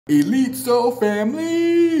Elite Soul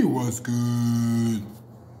Family, what's good?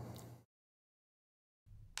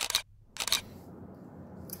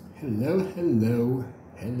 Hello.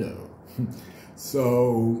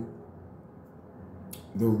 So,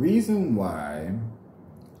 the reason why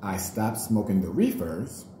I stopped smoking the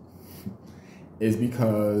reefers is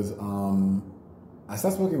because I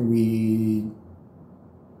stopped smoking weed,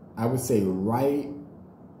 I would say right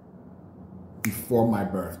before my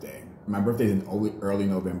birthday. My birthday is in early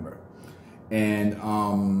November. And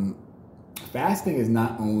fasting is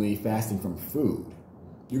not only fasting from food.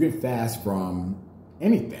 You can fast from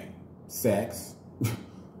anything. Sex,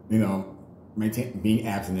 being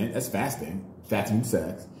abstinent, that's fasting. Fasting from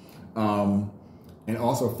sex. And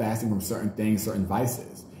also fasting from certain things, certain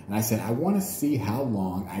vices. And I said, I want to see how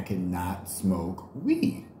long I can not smoke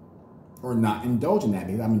weed or not indulge in that,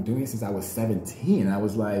 because I've been doing it since I was 17. And I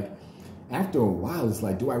was like, after a while, it's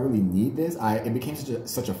like, do I really need this? It became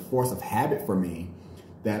such a force of habit for me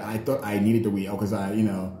that I thought I needed the weed. Oh, because I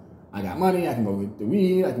got money, I can go get the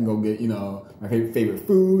weed, I can go get, my favorite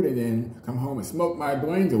food, and then come home and smoke my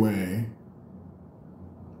brains away.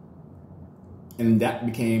 And that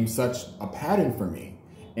became such a pattern for me.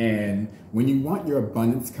 And when you want your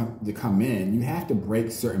abundance to come in, you have to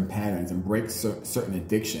break certain patterns and break certain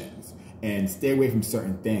addictions and stay away from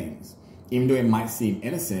certain things. Even though it might seem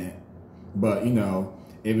innocent, but,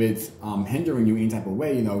 if it's hindering you any type of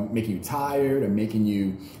way, making you tired or making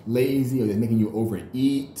you lazy or just making you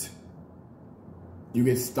overeat, you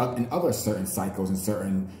get stuck in other certain cycles and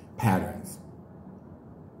certain patterns.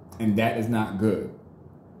 And that is not good.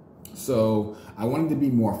 So I wanted to be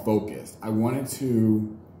more focused. I wanted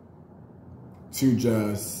to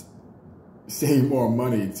just save more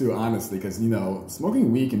money too, honestly, because,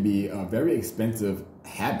 smoking weed can be a very expensive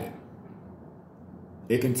habit.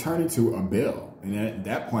 It can turn into a bill. And at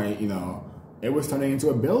that point, it was turning into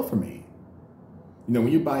a bill for me.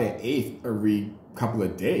 When you buy an eighth every couple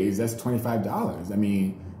of days, that's $25. I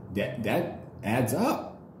mean, that adds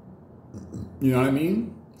up. You know what I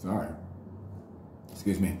mean? Sorry.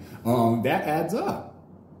 Excuse me. That adds up.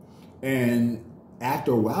 And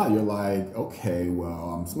after a while, you're like, okay,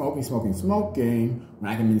 well, I'm smoking,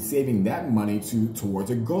 when I can be saving that money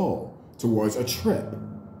towards a goal, towards a trip,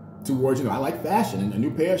 towards, I like fashion, a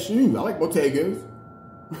new pair of shoes. I like Bottegas.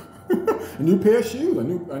 A new pair of shoes, a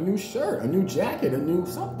new shirt, a new jacket, a new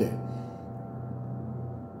something.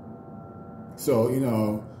 So,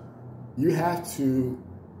 you have to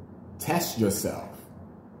test yourself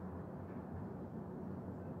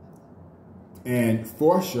and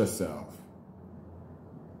force yourself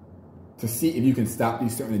to see if you can stop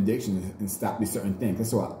these certain addictions and stop these certain things.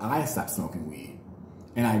 That's why I stopped smoking weed.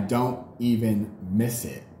 And I don't even miss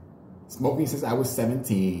it. Smoking since I was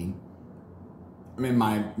 17. I'm in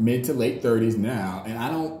my mid to late 30s now, and I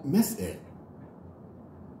don't miss it.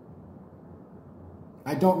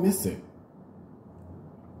 I don't miss it.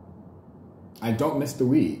 I don't miss the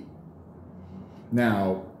weed.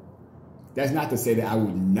 Now, that's not to say that I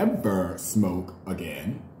would never smoke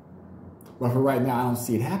again, but for right now, I don't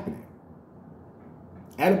see it happening.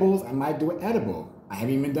 Edibles, I might do an edible. I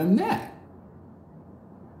haven't even done that.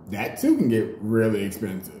 That too can get really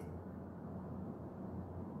expensive.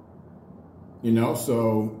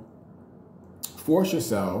 So force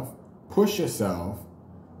yourself, push yourself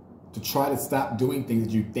to try to stop doing things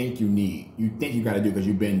that you think you need. You think you got to do because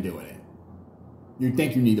you've been doing it. You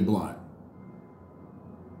think you need a blunt.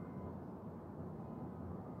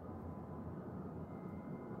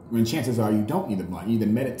 When chances are you don't need a blunt. You need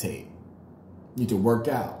to meditate. You need to work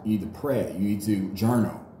out. You need to pray. You need to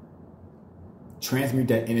journal. Transmute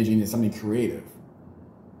that energy into something creative.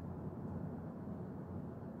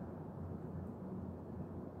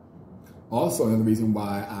 Also, another reason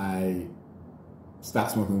why I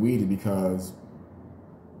stopped smoking weed is because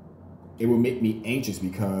it would make me anxious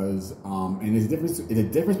because, and there's a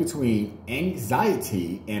difference between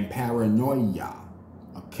anxiety and paranoia,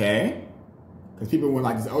 okay? Because people would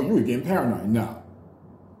like to say, oh, you were getting paranoid. No.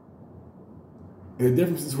 There's a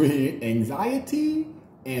difference between anxiety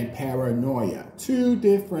and paranoia. Two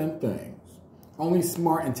different things. Only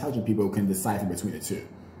smart, intelligent people can decipher between the two.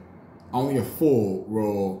 Only a fool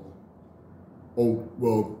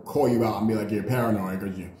will call you out and be like, you're paranoid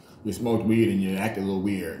because you smoked weed and you act a little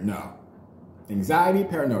weird. No. Anxiety,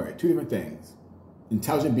 paranoia, two different things.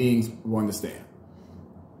 Intelligent beings will understand.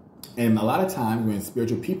 And a lot of times when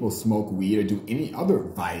spiritual people smoke weed or do any other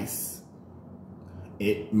vice,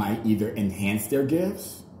 it might either enhance their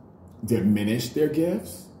gifts, diminish their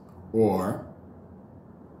gifts, or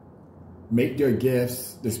make their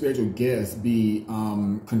gifts, the spiritual gifts, be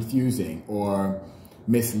confusing or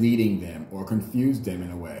misleading them or confuse them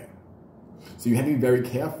in a way. So you have to be very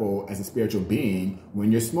careful as a spiritual being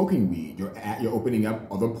when you're smoking weed. You're opening up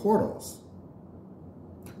other portals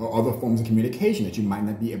or other forms of communication that you might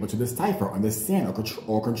not be able to decipher, understand,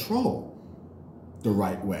 or control the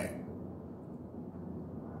right way.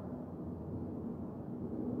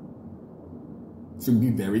 So be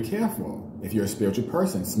very careful if you're a spiritual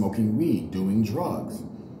person smoking weed, doing drugs,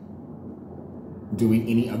 doing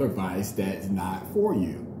any other vice that's not for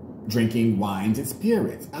you, drinking wines and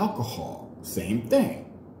spirits, alcohol, same thing.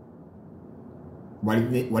 Why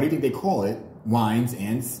do you think they call it wines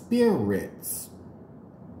and spirits?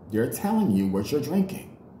 They're telling you what you're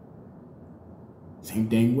drinking. Same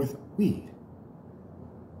thing with weed.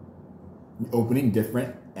 You're opening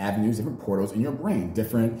different avenues, different portals in your brain,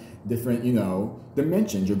 different,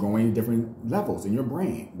 dimensions. You're going to different levels in your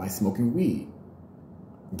brain by smoking weed,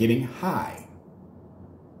 getting high.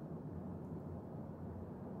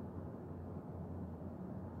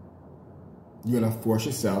 You gotta force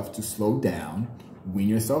yourself to slow down, wean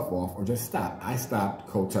yourself off, or just stop. I stopped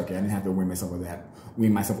cold turkey. I didn't have to wean myself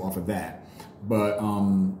off of that. But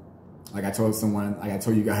like I told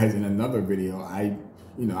you guys in another video, I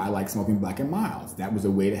like smoking Black and Milds. That was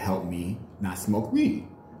a way to help me not smoke weed.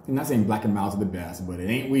 I'm not saying Black and Milds are the best, but it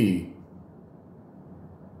ain't weed.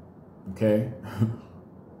 Okay?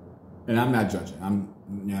 And I'm not judging.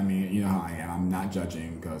 You know how I am. I'm not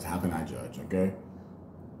judging because how can I judge, okay?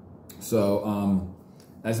 So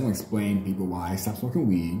I just want to explain to people why I stopped smoking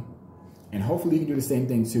weed. And hopefully you can do the same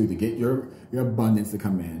thing too, to get your abundance to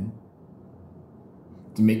come in,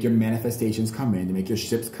 to make your manifestations come in, to make your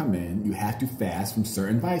ships come in. You have to fast from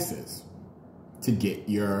certain vices to get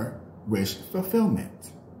your wish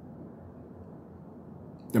fulfillment.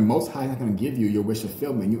 The Most High is not going to give you your wish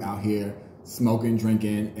fulfillment. You out here smoking,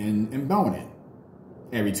 drinking, and boning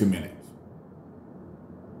every 2 minutes.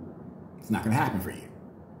 It's not going to happen for you.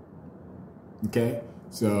 Okay?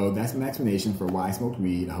 So that's my explanation for why I smoked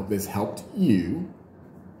weed. I hope this helped you.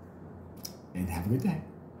 And have a good day.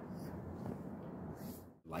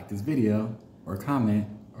 Like this video, or comment,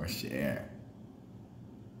 or share.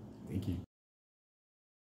 Thank you.